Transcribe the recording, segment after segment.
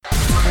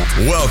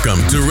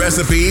Welcome to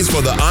Recipes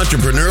for the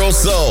Entrepreneurial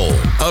Soul,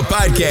 a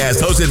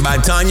podcast hosted by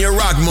Tanya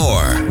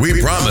Rockmore.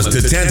 We promise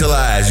to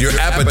tantalize your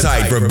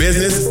appetite for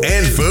business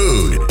and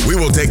food. We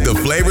will take the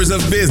flavors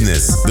of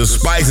business, the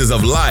spices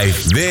of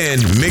life, then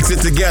mix it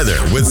together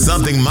with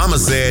something Mama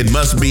said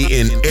must be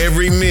in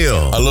every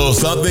meal. A little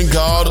something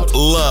called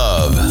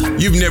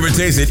love. You've never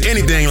tasted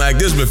anything like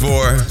this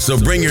before, so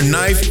bring your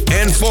knife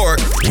and fork.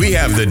 We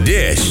have the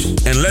dish,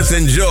 and let's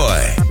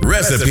enjoy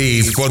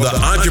Recipes for the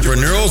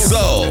Entrepreneurial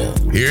Soul.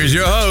 Here's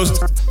your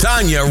host,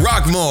 Tanya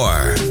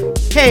Rockmore.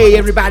 Hey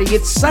everybody,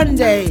 it's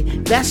Sunday.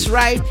 That's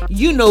right,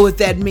 you know what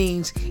that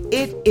means.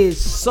 It is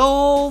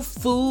Soul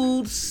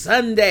Food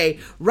Sunday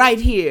right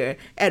here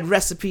at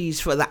Recipes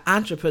for the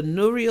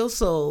Entrepreneurial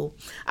Soul.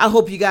 I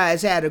hope you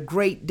guys had a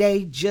great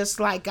day just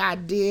like I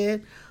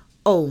did.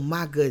 Oh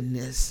my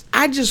goodness.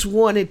 I just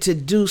wanted to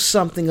do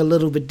something a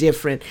little bit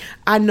different.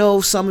 I know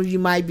some of you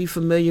might be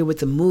familiar with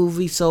the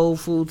movie Soul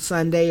Food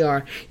Sunday,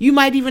 or you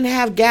might even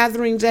have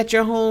gatherings at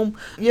your home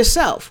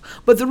yourself.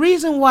 But the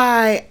reason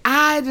why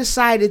I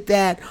decided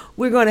that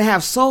we're going to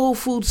have Soul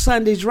Food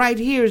Sundays right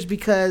here is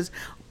because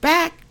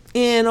back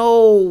in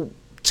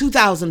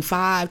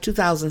 2005,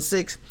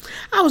 2006,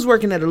 I was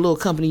working at a little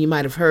company you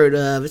might have heard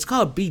of. It's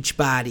called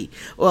Beachbody,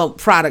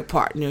 Product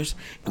Partners,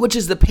 which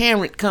is the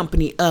parent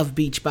company of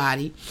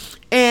Beachbody.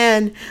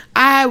 And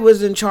I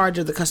was in charge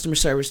of the customer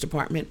service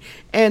department.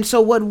 And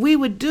so what we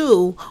would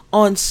do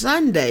on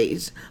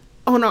Sundays,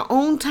 on our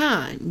own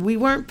time, we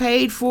weren't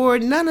paid for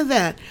it, none of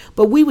that,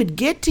 but we would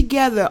get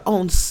together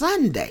on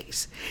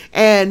Sundays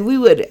and we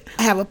would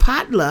have a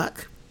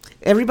potluck.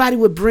 Everybody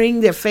would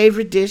bring their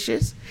favorite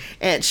dishes.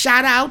 And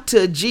shout out to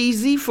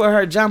Jeezy for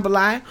her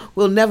jambalaya.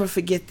 We'll never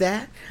forget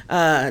that.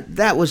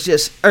 That was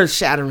just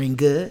earth-shattering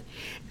good.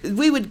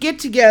 We would get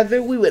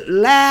together. We would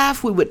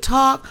laugh. We would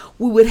talk.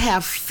 We would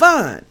have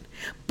fun.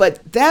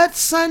 But that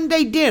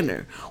Sunday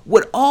dinner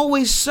would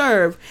always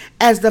serve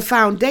as the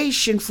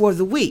foundation for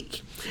the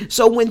week.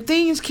 So when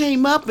things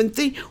came up and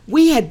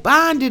we had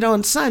bonded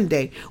on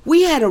Sunday.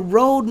 We had a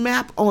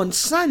roadmap on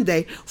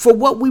Sunday for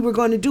what we were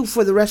going to do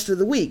for the rest of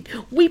the week.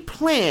 We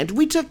planned.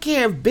 We took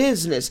care of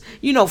business,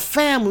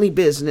 family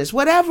business,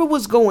 whatever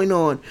was going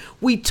on.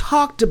 We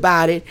talked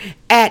about it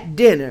at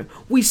dinner.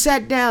 We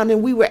sat down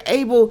and we were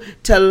able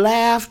to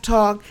laugh,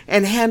 talk,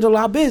 and handle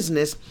our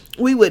business.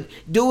 We would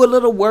do a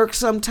little work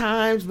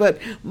sometimes, but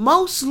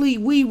mostly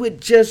we would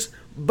just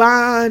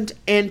bond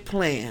and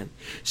plan.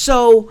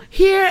 So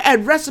here at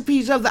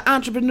Recipes of the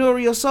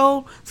Entrepreneurial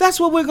Soul,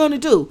 that's what we're going to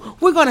do.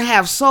 We're going to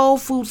have Soul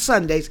Food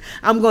Sundays.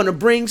 I'm going to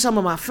bring some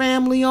of my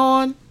family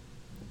on.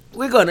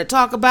 We're going to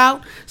talk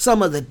about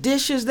some of the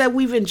dishes that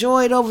we've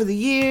enjoyed over the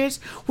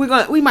years.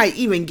 We might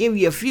even give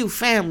you a few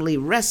family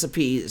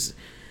recipes.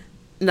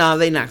 No,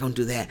 they're not going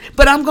to do that.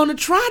 But I'm going to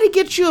try to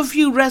get you a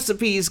few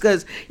recipes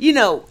because,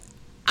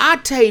 our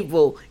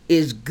table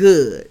is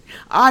good.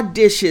 Our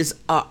dishes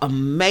are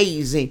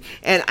amazing.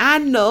 And I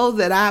know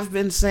that I've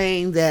been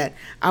saying that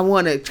I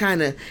want to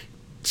kind of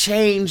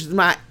change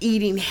my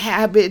eating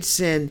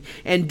habits and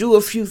do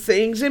a few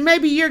things. And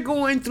maybe you're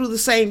going through the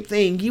same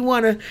thing. You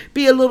want to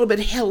be a little bit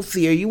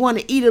healthier. You want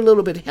to eat a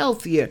little bit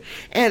healthier.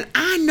 And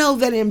I know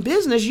that in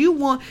business,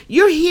 you're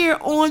here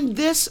on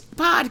this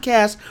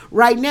podcast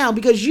right now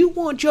because you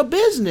want your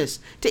business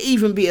to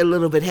even be a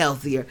little bit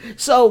healthier.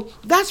 So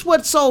that's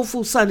what Soul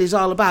Food Sunday is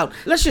all about.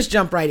 Let's just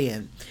jump right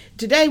in.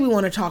 Today we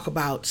want to talk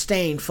about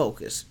staying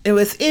focused. And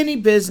with any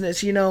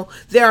business,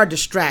 there are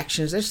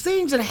distractions. There's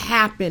things that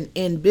happen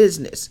in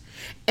business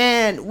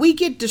and we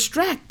get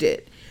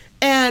distracted.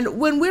 And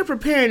when we're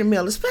preparing a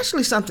meal,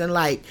 especially something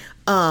like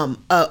a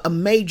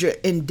major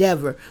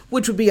endeavor,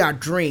 which would be our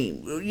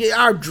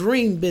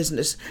dream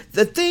business,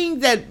 the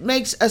thing that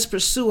makes us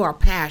pursue our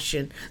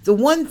passion, the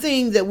one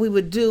thing that we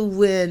would do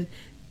when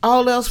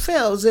all else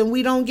fails and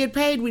we don't get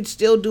paid, we'd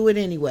still do it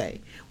anyway.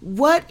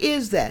 What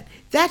is that?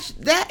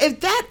 If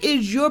that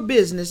is your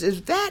business,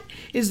 if that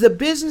is the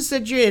business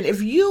that you're in,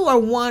 if you are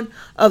one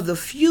of the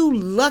few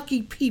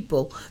lucky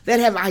people that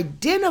have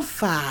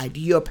identified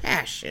your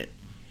passion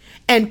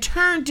and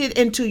turned it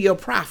into your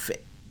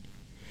profit,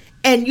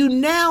 and you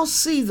now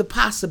see the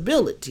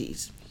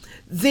possibilities,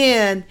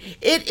 then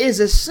it is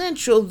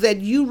essential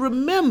that you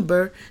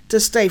remember to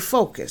stay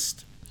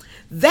focused.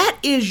 That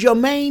is your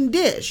main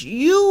dish.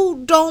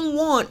 You don't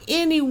want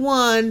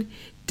anyone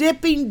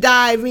dipping,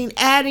 diving,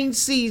 adding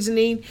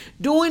seasoning,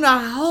 doing a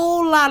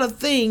whole lot of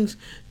things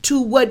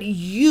to what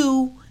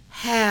you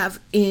have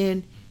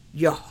in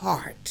your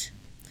heart.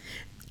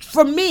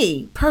 For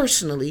me,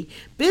 personally,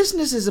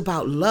 business is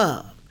about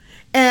love.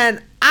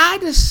 And I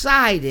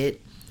decided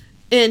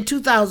in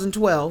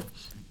 2007,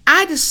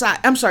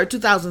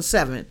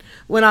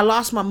 when I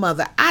lost my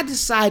mother, I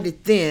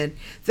decided then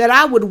that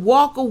I would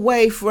walk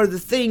away for the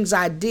things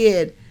I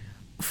did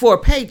for a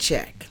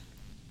paycheck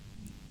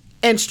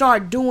and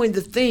start doing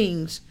the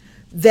things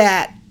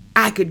that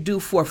I could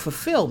do for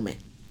fulfillment,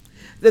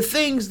 the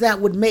things that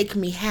would make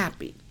me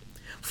happy.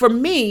 For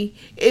me,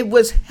 it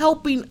was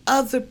helping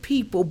other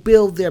people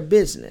build their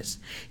business,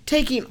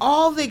 taking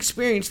all the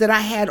experience that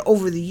I had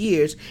over the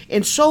years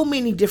in so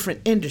many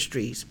different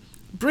industries,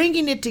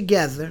 bringing it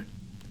together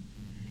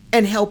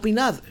and helping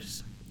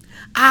others.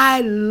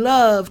 I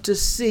love to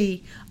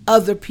see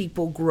other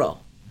people grow.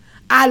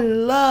 I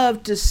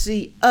love to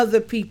see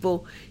other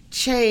people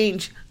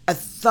change a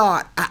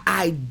thought, an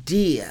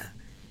idea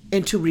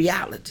into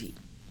reality.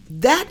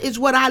 That is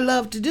what I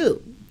love to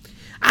do.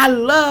 I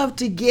love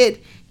to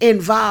get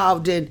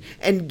involved and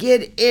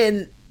get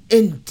in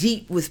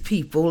deep with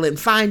people and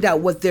find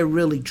out what they're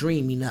really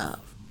dreaming of.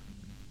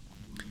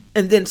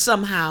 And then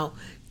somehow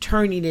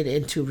turning it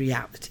into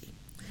reality.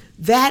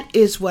 That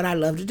is what I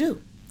love to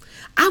do.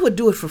 I would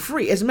do it for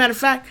free. As a matter of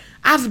fact,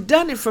 I've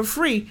done it for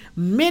free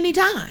many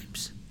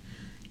times.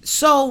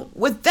 So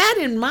with that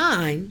in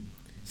mind,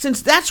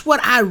 since that's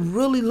what I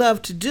really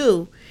love to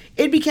do,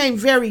 it became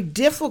very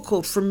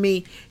difficult for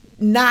me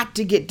not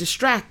to get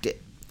distracted.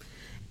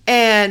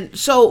 And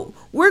so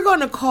we're going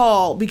to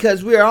call,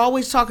 because we're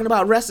always talking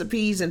about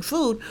recipes and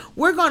food,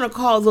 we're going to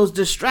call those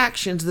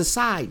distractions the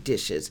side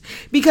dishes,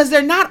 because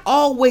they're not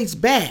always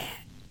bad.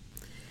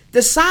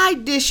 The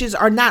side dishes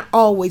are not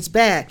always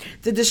bad.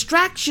 The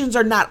distractions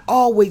are not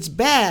always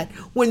bad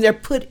when they're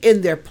put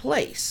in their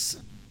place.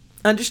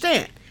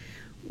 Understand?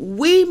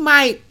 We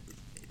might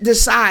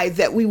decide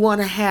that we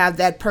want to have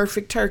that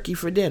perfect turkey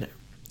for dinner,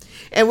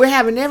 and we're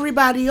having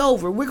everybody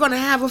over. We're going to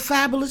have a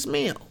fabulous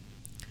meal.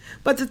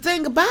 But the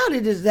thing about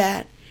it is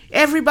that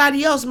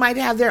everybody else might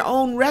have their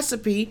own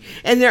recipe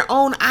and their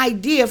own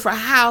idea for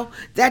how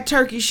that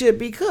turkey should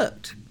be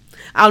cooked.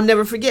 I'll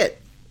never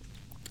forget,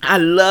 I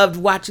loved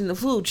watching the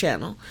Food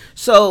Channel.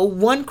 So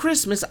one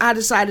Christmas, I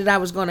decided I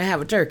was going to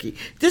have a turkey.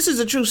 This is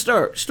a true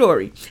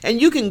story,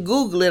 and you can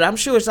Google it. I'm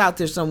sure it's out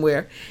there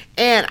somewhere.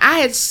 And I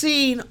had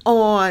seen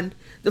on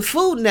the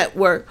Food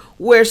Network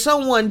where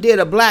someone did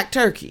a black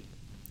turkey.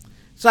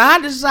 So I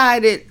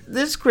decided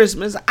this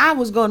Christmas I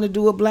was going to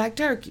do a black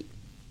turkey.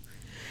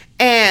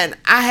 And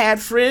I had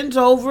friends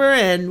over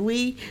and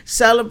we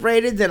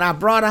celebrated. Then I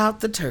brought out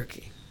the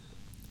turkey.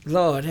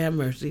 Lord have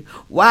mercy.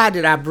 Why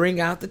did I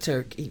bring out the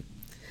turkey?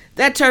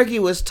 That turkey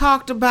was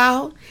talked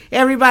about.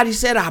 Everybody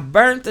said I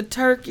burnt the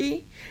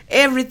turkey.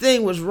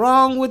 Everything was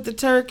wrong with the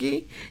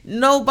turkey.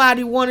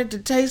 Nobody wanted to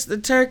taste the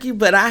turkey,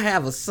 but I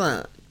have a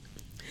son.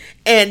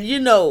 And you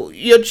know,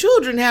 your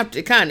children have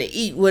to kind of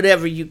eat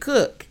whatever you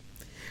cook.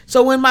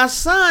 So when my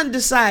son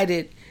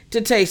decided to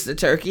taste the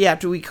turkey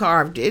after we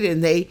carved it,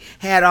 and they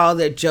had all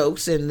their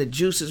jokes and the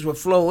juices were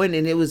flowing,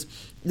 and it was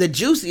the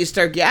juiciest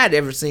turkey I'd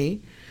ever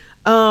seen,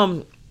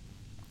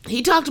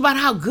 he talked about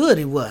how good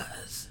it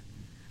was.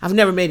 I've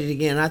never made it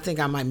again. I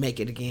think I might make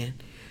it again.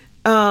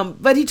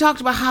 But he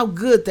talked about how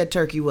good that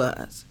turkey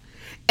was.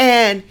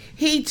 And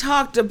he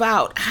talked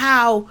about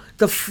how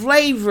the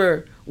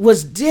flavor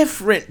was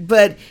different,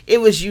 but it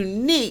was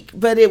unique,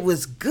 but it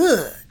was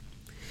good.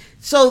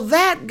 So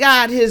that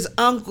got his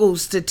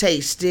uncles to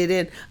taste it,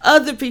 and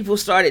other people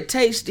started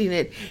tasting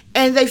it,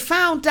 and they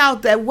found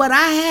out that what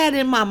I had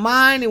in my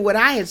mind and what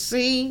I had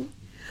seen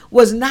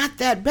was not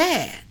that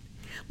bad.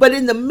 But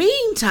in the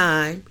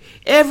meantime,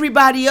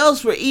 everybody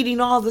else were eating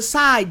all the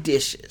side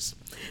dishes.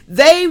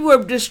 They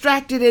were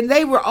distracted and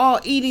they were all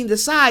eating the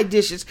side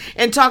dishes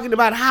and talking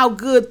about how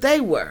good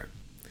they were.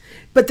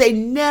 But they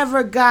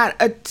never got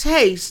a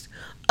taste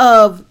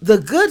of the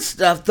good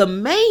stuff, the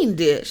main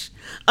dish,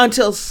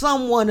 until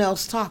someone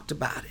else talked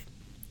about it.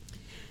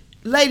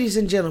 Ladies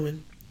and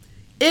gentlemen,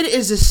 it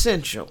is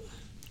essential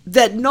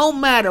that no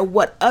matter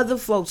what other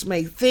folks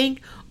may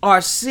think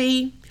or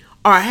see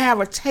or have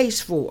a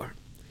taste for,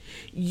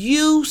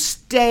 you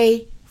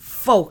stay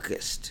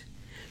focused.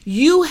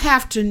 You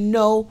have to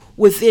know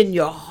within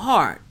your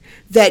heart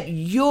that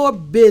your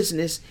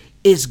business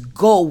is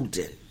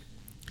golden.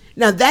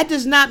 Now, that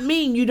does not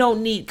mean you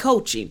don't need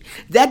coaching.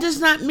 That does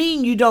not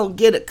mean you don't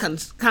get a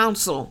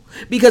counsel.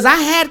 Because I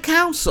had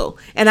counsel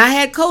and I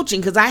had coaching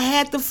because I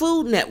had the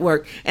Food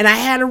Network and I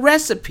had a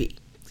recipe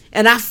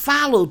and I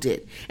followed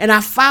it and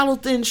I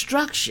followed the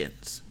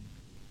instructions.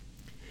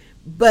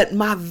 But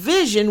my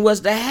vision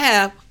was to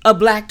have a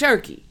black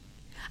turkey.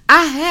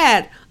 I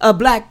had a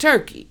black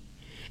turkey.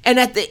 And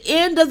at the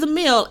end of the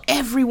meal,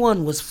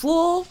 everyone was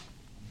full,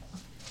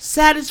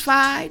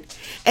 satisfied,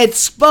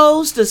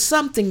 exposed to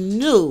something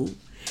new,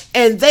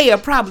 and they are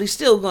probably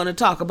still going to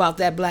talk about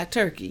that black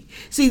turkey.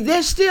 See,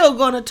 they're still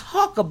going to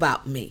talk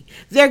about me.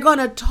 They're going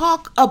to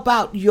talk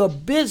about your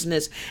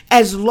business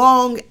as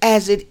long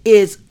as it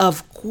is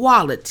of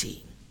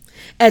quality,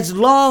 as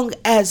long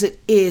as it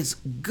is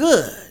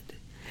good.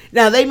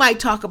 Now, they might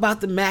talk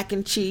about the mac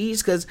and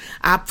cheese because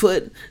I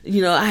put,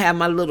 I have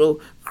my little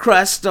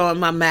crust on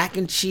my mac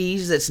and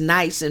cheese that's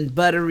nice and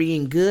buttery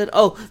and good.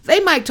 Oh,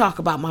 they might talk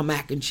about my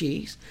mac and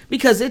cheese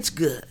because it's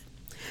good.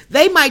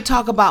 They might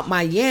talk about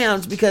my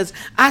yams because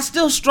I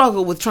still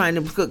struggle with trying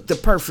to cook the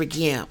perfect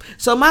yam.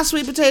 So my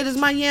sweet potatoes,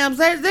 my yams,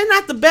 they're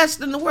not the best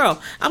in the world.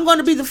 I'm going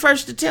to be the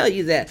first to tell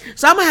you that.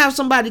 So I'm going to have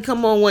somebody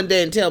come on one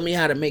day and tell me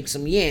how to make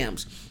some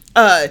yams.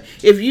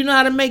 If you know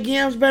how to make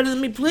yams better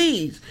than me,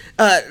 please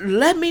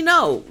let me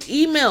know.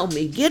 Email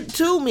me, get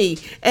to me,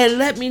 and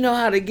let me know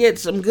how to get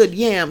some good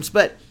yams.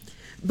 But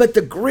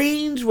the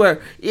greens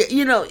were,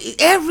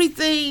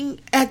 everything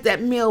at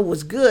that meal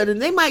was good.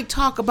 And they might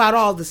talk about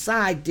all the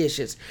side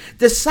dishes.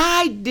 The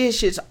side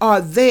dishes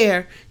are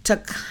there to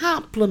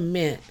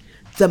complement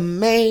the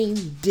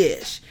main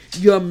dish,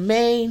 your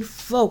main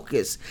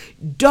focus.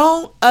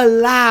 Don't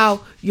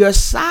allow your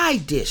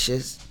side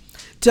dishes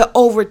to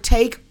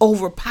overtake,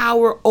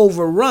 overpower,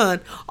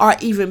 overrun, or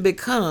even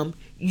become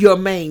your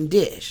main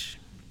dish.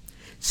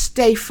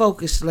 Stay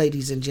focused,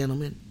 ladies and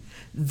gentlemen.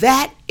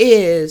 That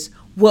is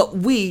what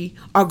we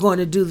are going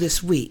to do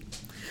this week.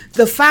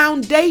 The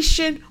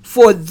foundation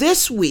for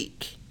this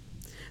week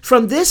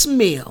from this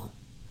meal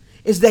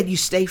is that you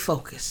stay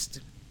focused.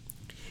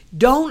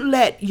 Don't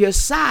let your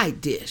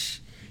side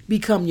dish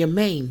become your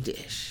main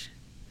dish.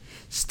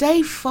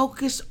 Stay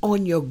focused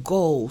on your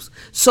goals.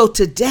 So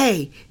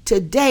today,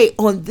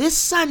 on this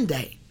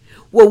Sunday,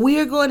 what we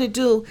are going to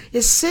do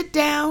is sit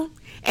down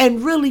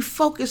and really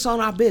focus on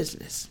our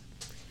business.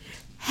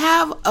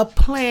 Have a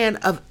plan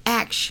of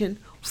action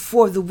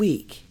for the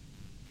week.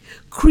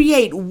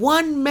 Create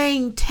one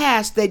main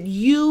task that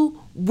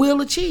you will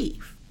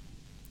achieve.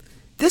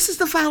 This is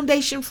the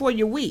foundation for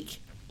your week.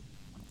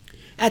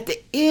 At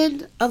the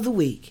end of the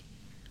week,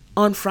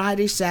 on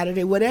Friday,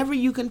 Saturday, whatever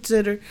you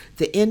consider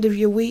the end of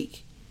your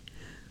week,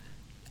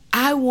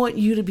 I want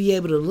you to be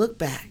able to look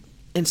back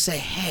and say,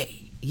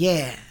 hey,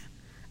 yeah,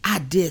 I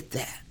did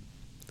that.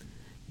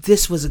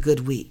 This was a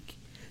good week.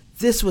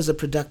 This was a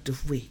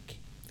productive week.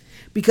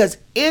 Because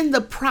in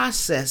the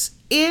process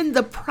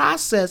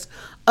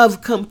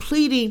of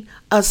completing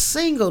a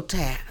single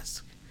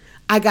task,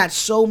 I got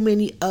so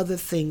many other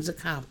things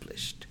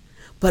accomplished.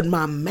 But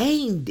my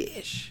main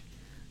dish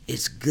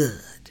is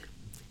good.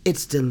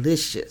 It's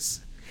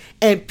delicious.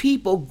 And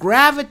people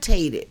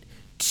gravitated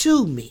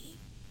to me.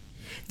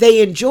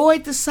 They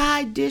enjoyed the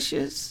side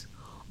dishes.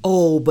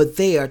 Oh, but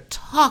they are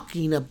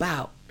talking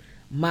about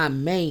my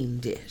main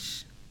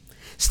dish.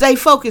 Stay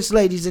focused,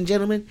 ladies and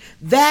gentlemen.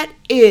 That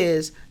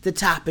is the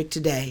topic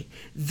today.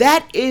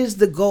 That is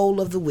the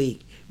goal of the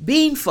week.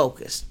 Being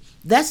focused.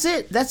 That's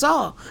it. That's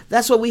all.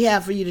 That's what we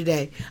have for you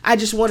today. I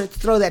just wanted to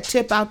throw that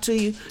tip out to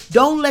you.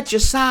 Don't let your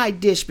side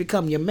dish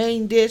become your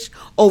main dish.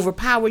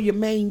 Overpower your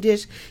main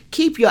dish.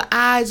 Keep your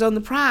eyes on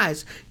the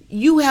prize.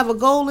 You have a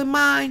goal in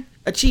mind.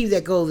 Achieve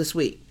that goal this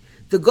week.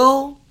 The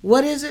goal,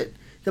 what is it?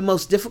 The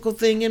most difficult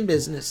thing in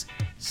business,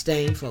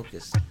 staying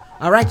focused.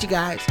 All right, you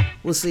guys.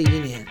 We'll see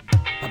you then.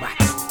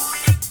 Bye-bye.